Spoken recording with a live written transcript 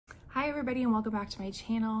Hi everybody and welcome back to my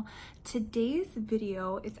channel. Today's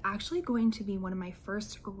video is actually going to be one of my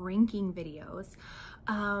first ranking videos.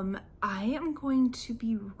 I am going to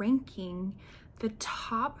be ranking the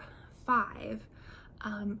top 5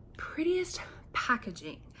 prettiest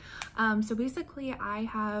packaging. So basically I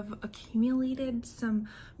have accumulated some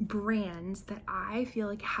brands that I feel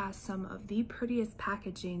like has some of the prettiest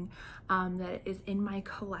packaging that is in my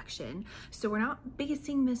collection. So we're not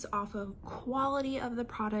basing this off of quality of the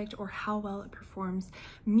product or how well it performs,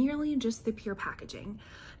 merely just the pure packaging.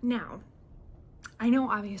 Now, I know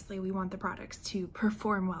obviously we want the products to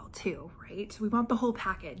perform well too, right? We want the whole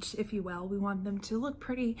package, if you will. We want them to look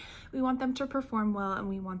pretty, we want them to perform well, and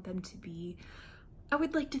we want them to be, I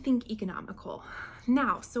would like to think, economical.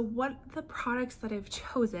 Now, so what the products that I've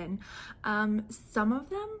chosen, some of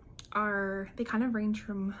them they kind of range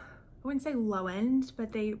from, I wouldn't say low end,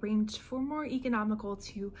 but they range from more economical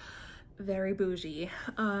to very bougie.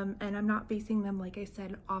 And I'm not basing them, like I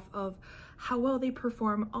said, off of how well they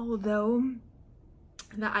perform, although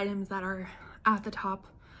the items that are at the top,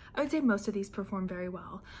 I would say most of these perform very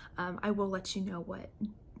well. I will let you know what,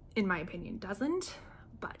 in my opinion, doesn't.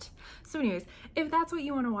 But so anyways, if that's what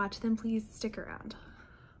you want to watch, then please stick around.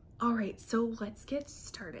 All right, so let's get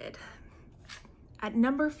started. At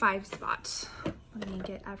number 5 spot, let me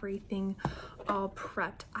get everything all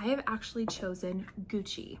prepped. I have actually chosen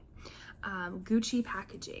Gucci, Gucci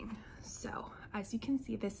packaging. So as you can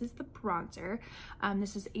see, this is the bronzer.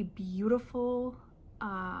 This is a beautiful,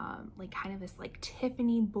 like kind of this like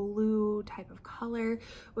Tiffany blue type of color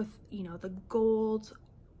with, you know, the gold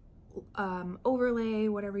overlay,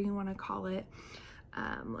 whatever you want to call it.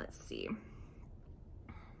 Let's see,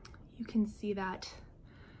 you can see that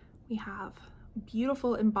we have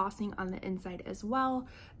beautiful embossing on the inside as well.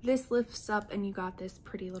 This lifts up and you got this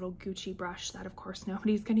pretty little Gucci brush that of course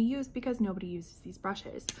nobody's going to use because nobody uses these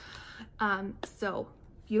brushes. So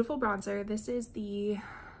beautiful bronzer. This is the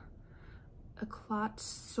Eclat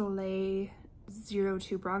Soleil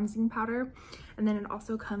 02 bronzing powder, and then it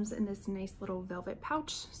also comes in this nice little velvet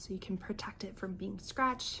pouch so you can protect it from being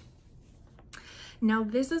scratched. Now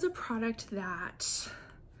this is a product that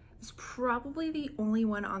is probably the only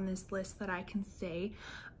one on this list that I can say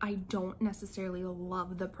I don't necessarily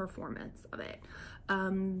love the performance of it.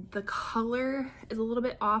 The color is a little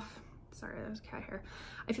bit off. Sorry, that was cat hair.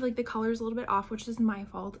 I feel like the color is a little bit off, which is my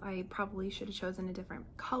fault. I probably should have chosen a different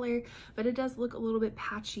color, but it does look a little bit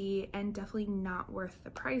patchy and definitely not worth the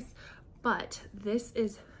price. But this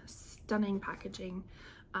is stunning packaging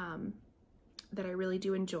that I really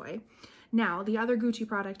do enjoy. Now, the other Gucci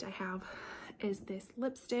product I have is this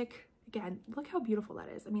lipstick. Again, look how beautiful that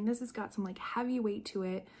is. I mean, this has got some like heavy weight to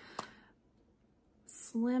it.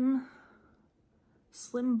 Slim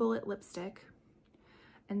bullet lipstick.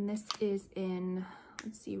 And this is in,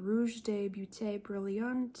 let's see, Rouge de Beauté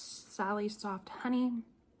Brilliant, Sally Soft Honey.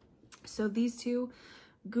 So these two,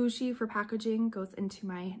 Gucci for packaging, goes into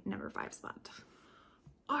my number 5 spot.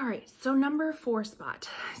 All right, so number 4 spot.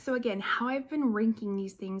 So again, how I've been ranking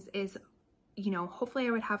these things is, you know, hopefully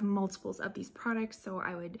I would have multiples of these products so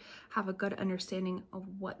I would have a good understanding of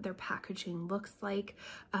what their packaging looks like.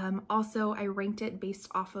 Also, I ranked it based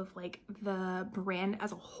off of like the brand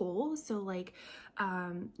as a whole. So like,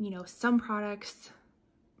 you know, some products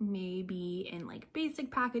may be in like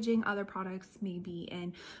basic packaging, other products may be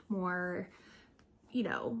in more, you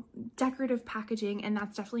know, decorative packaging, and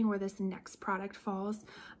that's definitely where this next product falls,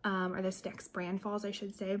 or this next brand falls, I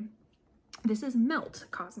should say. This is Melt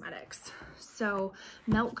Cosmetics. So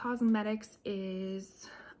Melt Cosmetics is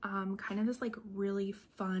kind of this like really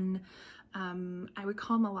fun, I would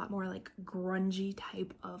call them a lot more like grungy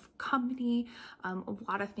type of company. A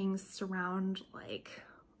lot of things surround like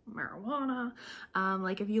marijuana.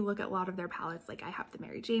 Like if you look at a lot of their palettes, like I have the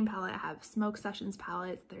Mary Jane palette, I have Smoke Sessions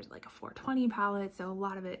palette, there's like a 420 palette, so a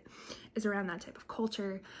lot of it is around that type of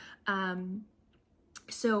culture.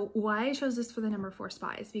 So why I chose this for the number 4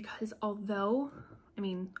 spot is because although, I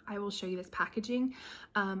mean, I will show you this packaging,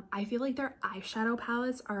 I feel like their eyeshadow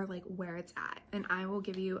palettes are like where it's at, and I will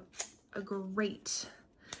give you a great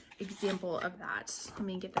example of that. Let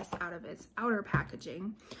me get this out of its outer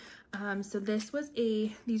packaging. So this was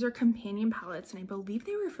these are companion palettes, and I believe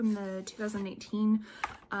they were from the 2018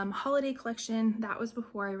 holiday collection. That was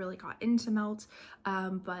before I really got into Melt,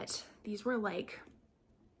 but these were like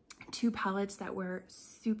 2 palettes that were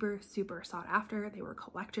super sought after. They were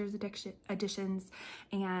collector's editions,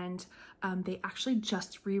 and they actually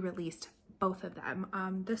just re-released both of them.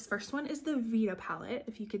 This first one is the Vita palette,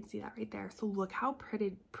 if you can see that right there. So look how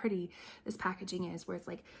pretty this packaging is, where it's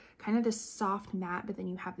like kind of this soft matte, but then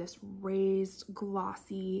you have this raised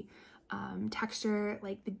glossy texture,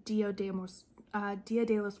 like the Dia de los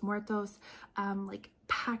Muertos, like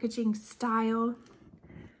packaging style.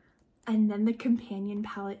 And then the companion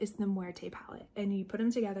palette is the Muerte palette, and you put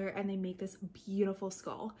them together and they make this beautiful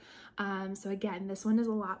skull. So again, this one is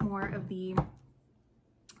a lot more of the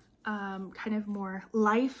kind of more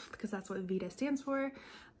life, because that's what Vita stands for.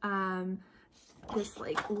 This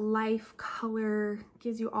like life color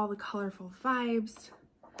gives you all the colorful vibes.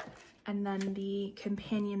 And then the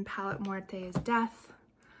companion palette Muerte is death.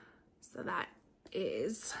 So that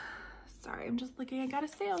is, sorry, I'm just looking, I got a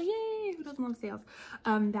sale, yay, who doesn't love sales?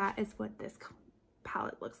 That is what this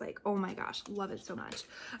palette looks like. Oh my gosh, love it so much.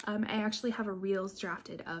 I actually have a reels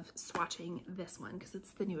drafted of swatching this one because it's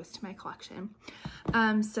the newest to my collection.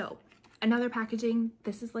 So another packaging,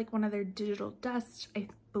 this is like one of their digital dust. I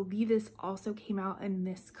believe this also came out in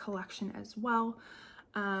this collection as well.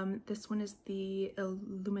 This one is the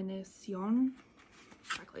Illuminacion.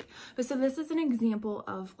 Exactly. But so this is an example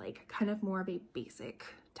of like kind of more of a basic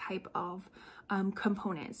type of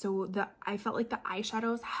component. So I felt like the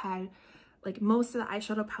eyeshadows had, like most of the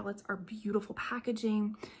eyeshadow palettes are beautiful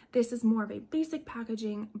packaging. This is more of a basic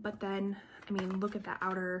packaging, but then, I mean, look at the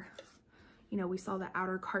outer, you know, we saw the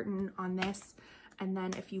outer carton on this. And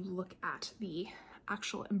then if you look at the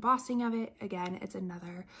actual embossing of it, again, it's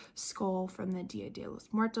another skull from the Dia de los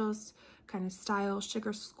Muertos kind of style,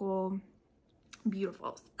 sugar skull.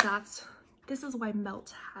 Beautiful. This is why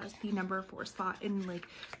Melt has the number 4 spot in like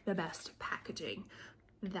the best packaging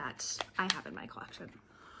that I have in my collection.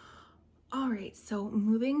 All right, so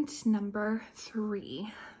moving to number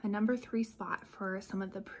 3, the number 3 spot for some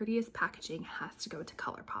of the prettiest packaging has to go to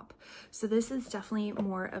ColourPop. So this is definitely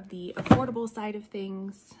more of the affordable side of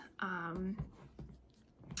things.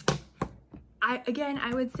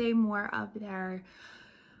 I would say more of their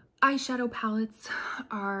eyeshadow palettes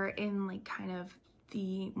are in like kind of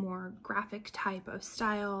the more graphic type of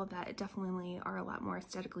style that definitely are a lot more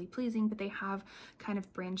aesthetically pleasing, but they have kind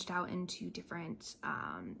of branched out into different,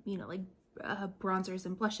 you know, like bronzers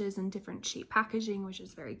and blushes and different shape packaging, which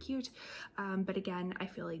is very cute. But again, I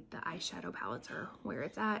feel like the eyeshadow palettes are where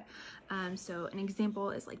it's at. So an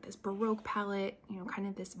example is like this Baroque palette, you know, kind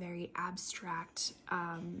of this very abstract,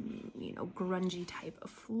 you know, grungy type of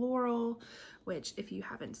floral, which if you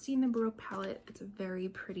haven't seen the Baroque palette, it's a very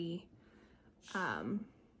pretty, kind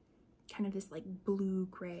of this like blue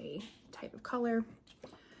gray type of color.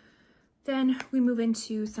 Then we move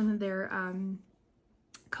into some of their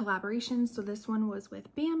collaborations. So this one was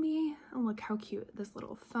with Bambi, and look how cute this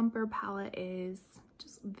little Thumper palette is.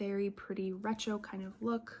 Just very pretty retro kind of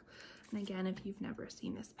look. And again, if you've never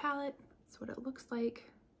seen this palette, that's what it looks like.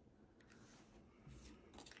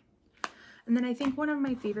 And then I think one of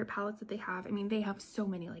my favorite palettes that they have, I mean, they have so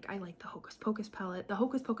many, like I like the Hocus Pocus palette, the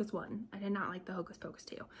Hocus Pocus one. I did not like the Hocus Pocus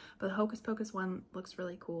 2, but the Hocus Pocus one looks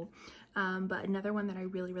really cool. But another one that I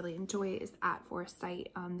really enjoy is At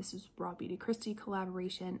Foresight. This is Raw Beauty Christie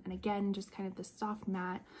collaboration. And again, just kind of this soft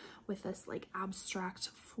matte with this like abstract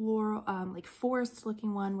floral, like forest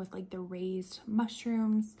looking one with like the raised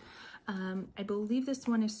mushrooms. I believe this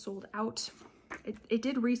one is sold out. It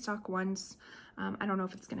did restock once. I don't know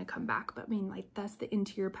if it's going to come back, but I mean, like that's the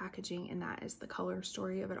interior packaging and that is the color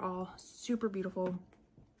story of it all. Super beautiful.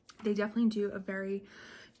 They definitely do a very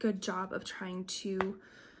good job of trying to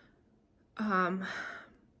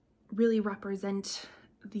really represent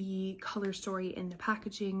the color story in the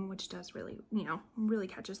packaging, which does really, you know, really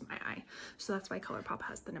catches my eye. So that's why ColourPop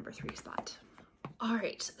has the number 3 spot. All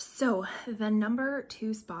right, so the number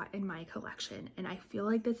 2 spot in my collection, and I feel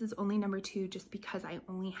like this is only number 2 just because I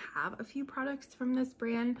only have a few products from this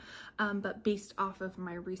brand, but based off of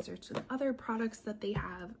my research and other products that they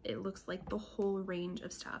have, it looks like the whole range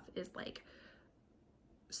of stuff is like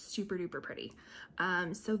super duper pretty.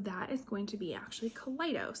 So that is going to be actually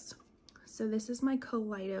Kaleidos. So this is my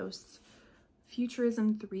Kaleidos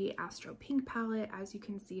Futurism 3 Astro Pink palette. As you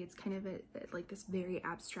can see, it's kind of like this very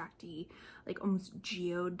abstract-y, like almost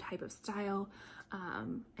geode type of style,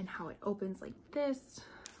 and how it opens like this,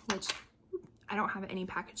 which I don't have any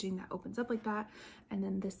packaging that opens up like that. And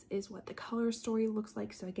then this is what the color story looks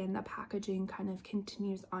like. So again, the packaging kind of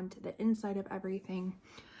continues onto the inside of everything,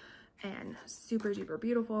 and super duper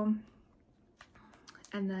beautiful.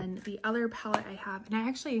 And then the other palette I have, and I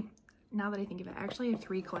actually, now that I think of it, I actually have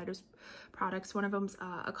 3 Kaleidos products. One of them's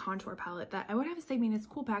a contour palette that I would have to say, I mean, it's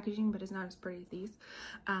cool packaging, but it's not as pretty as these.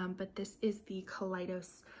 But this is the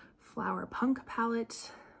Kaleidos Flower Punk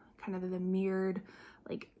palette, kind of the mirrored,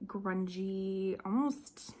 like grungy,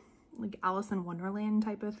 almost like Alice in Wonderland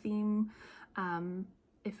type of theme.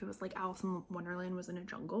 If it was like Alice in Wonderland was in a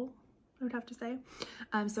jungle, I would have to say.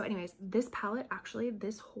 So anyways, this palette, actually,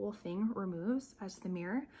 this whole thing removes as the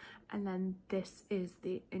mirror. And then this is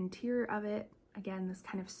the interior of it. Again, this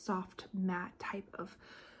kind of soft matte type of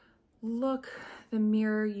look. The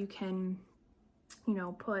mirror you can, you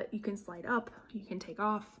know, you can slide up, you can take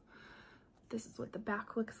off. This is what the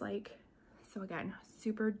back looks like. So again,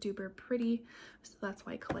 super duper pretty. So that's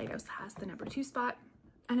why Kaleidos has the #2 spot.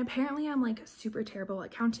 And apparently I'm like super terrible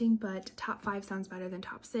at counting, but top 5 sounds better than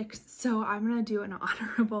top 6. So I'm gonna do an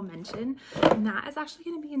honorable mention, and that is actually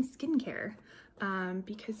gonna be in skincare,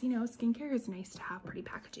 because, you know, skincare is nice to have pretty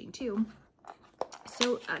packaging too.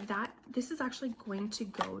 So this is actually going to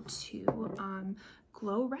go to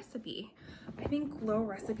Glow Recipe. I think Glow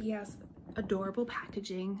Recipe has adorable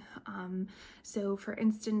packaging. So for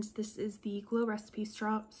instance, this is the Glow Recipe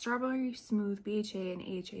Strawberry Smooth BHA and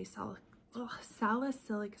AHA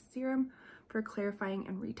Salicylic Serum for clarifying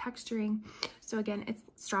and retexturing. So again, it's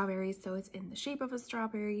strawberries, so it's in the shape of a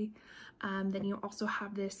strawberry. Then you also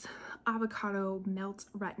have this avocado melt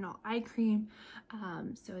retinol eye cream.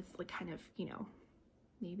 So it's like kind of, you know,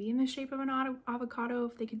 maybe in the shape of an avocado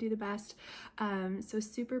if they could do the best. So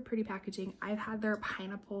super pretty packaging. I've had their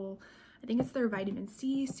pineapple, I think it's their vitamin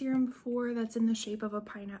C serum before, that's in the shape of a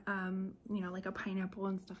you know, like a pineapple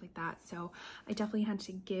and stuff like that. So I definitely had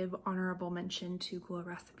to give honorable mention to Glow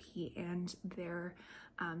Recipe and their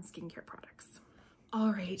skincare products.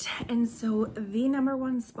 All right, and so the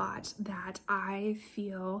 #1 spot that I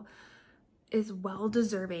feel is well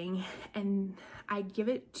deserving, and I give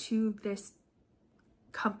it to this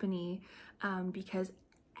company because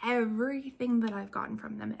everything that I've gotten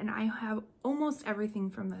from them, and I have almost everything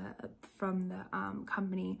from the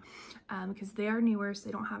company, because they are newer, so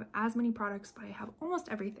they don't have as many products, but I have almost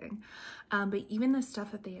everything. But even the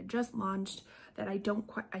stuff that they had just launched that I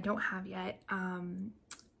don't have yet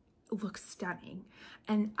looks stunning,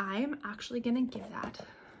 and I'm actually gonna give that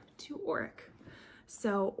to Auric.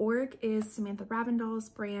 So Auric is Samantha Ravindal's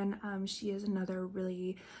brand. She is another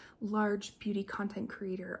really large beauty content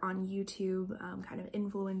creator on YouTube, kind of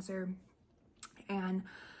influencer. And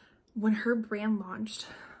when her brand launched,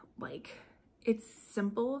 like, it's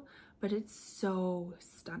simple, but it's so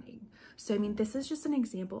stunning. So I mean, this is just an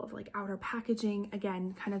example of like outer packaging.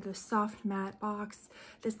 Again, kind of the soft matte box,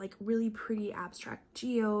 this like really pretty abstract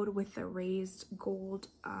geode with the raised gold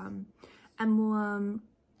emblem.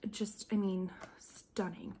 Just, I mean,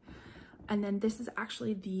 stunning. And then this is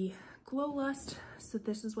actually the Glow Lust. So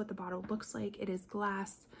this is what the bottle looks like. It is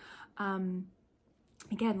glass.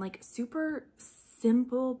 Again, like super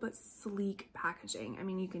simple but sleek packaging. I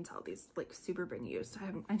mean, you can tell these like super been used.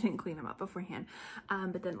 I didn't clean them up beforehand.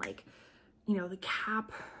 But then, like, you know, the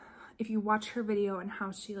cap, if you watch her video on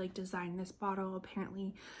how she like designed this bottle,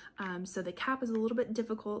 apparently, so the cap is a little bit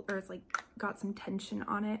difficult, or it's like got some tension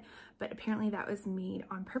on it, but apparently that was made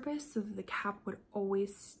on purpose so that the cap would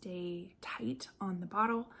always stay tight on the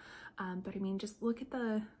bottle. But I mean, just look at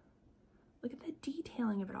the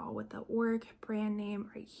detailing of it all with the Auric brand name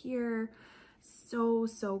right here. So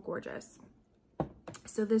gorgeous.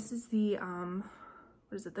 So this is the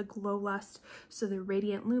what is it, the Glow Lust, so the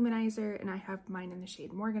Radiant Luminizer, and I have mine in the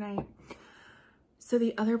shade Morganite. So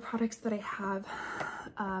the other products that I have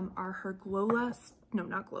are her Glow Lust, no,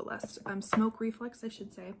 not Glow Lust, Smoke Reflex, I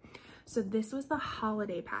should say. So this was the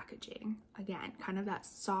holiday packaging. Again, kind of that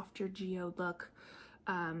softer geode look.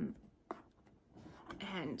 And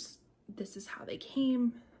this is how they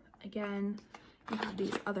came. Again, you have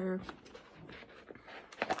these other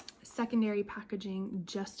secondary packaging,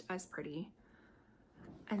 just as pretty.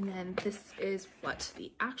 And then this is what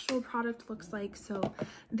the actual product looks like. So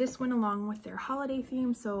this went along with their holiday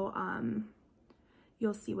theme. So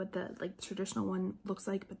you'll see what the like traditional one looks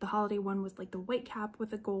like, but the holiday one was like the white cap with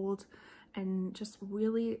the gold, and just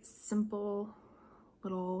really simple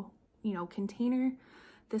little, you know, container.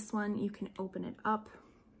 This one, you can open it up.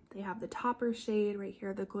 They have the topper shade right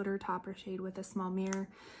here, the glitter topper shade with a small mirror.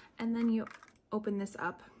 And then you open this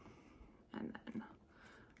up, and then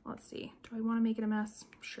let's see, do I want to make it a mess?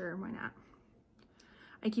 Sure, why not?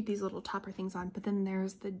 I keep these little topper things on, but then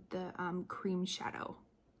there's the cream shadow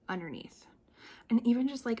underneath. And even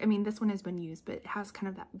just like, I mean, this one has been used, but it has kind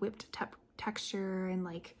of that whipped texture and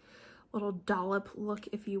like little dollop look,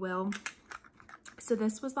 if you will. So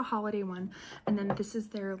this was the holiday one. And then this is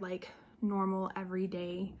their like normal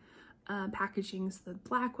everyday packaging. So the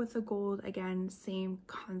black with the gold, again, same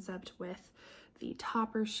concept with the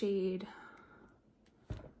topper shade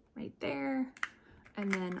right there.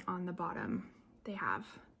 And then on the bottom, they have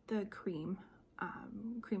the cream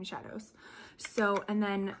cream shadows. So, and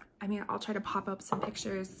then, I mean, I'll try to pop up some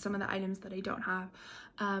pictures, some of the items that I don't have,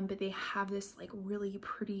 but they have this like really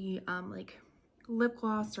pretty, like lip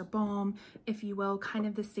gloss or balm, if you will, kind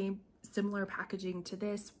of the similar packaging to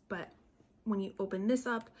this, but when you open this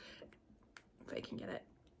up, if I can get it,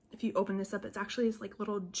 if you open this up, it's actually this like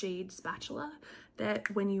little jade spatula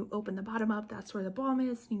that when you open the bottom up, that's where the balm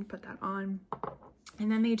is. You can put that on.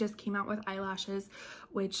 And then they just came out with eyelashes,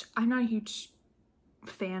 which I'm not a huge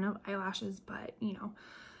fan of eyelashes, but you know,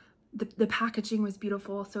 the packaging was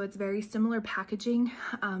beautiful. So it's very similar packaging,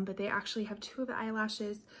 but they actually have two of the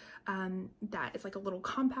eyelashes that is like a little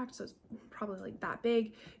compact. So it's probably like that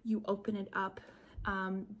big. You open it up.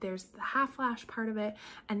 There's the half lash part of it,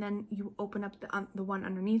 and then you open up the one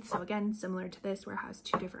underneath. So again, similar to this, where it has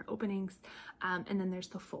two different openings, and then there's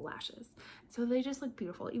the full lashes. So they just look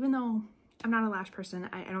beautiful. Even though I'm not a lash person,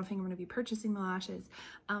 I don't think I'm going to be purchasing the lashes,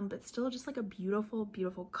 but still just like a beautiful,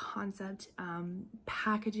 beautiful concept.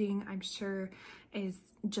 Packaging, I'm sure, is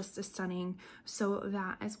just as stunning. So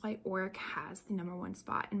that is why Auric has the #1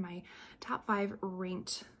 spot in my top 5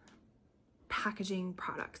 ranked packaging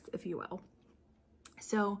products, if you will.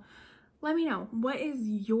 So let me know, what is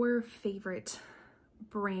your favorite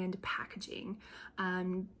brand packaging?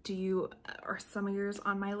 Are some of yours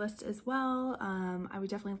on my list as well? I would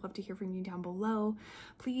definitely love to hear from you down below.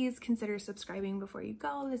 Please consider subscribing before you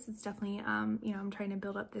go. This is definitely, you know, I'm trying to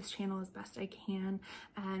build up this channel as best I can,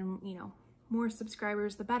 and you know, more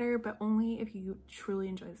subscribers the better, but only if you truly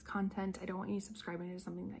enjoy this content. I don't want you subscribing to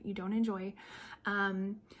something that you don't enjoy.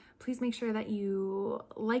 Please make sure that you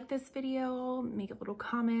like this video, make a little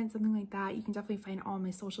comment, something like that. You can definitely find all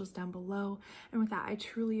my socials down below. And with that, I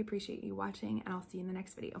truly appreciate you watching, and I'll see you in the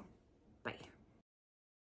next video.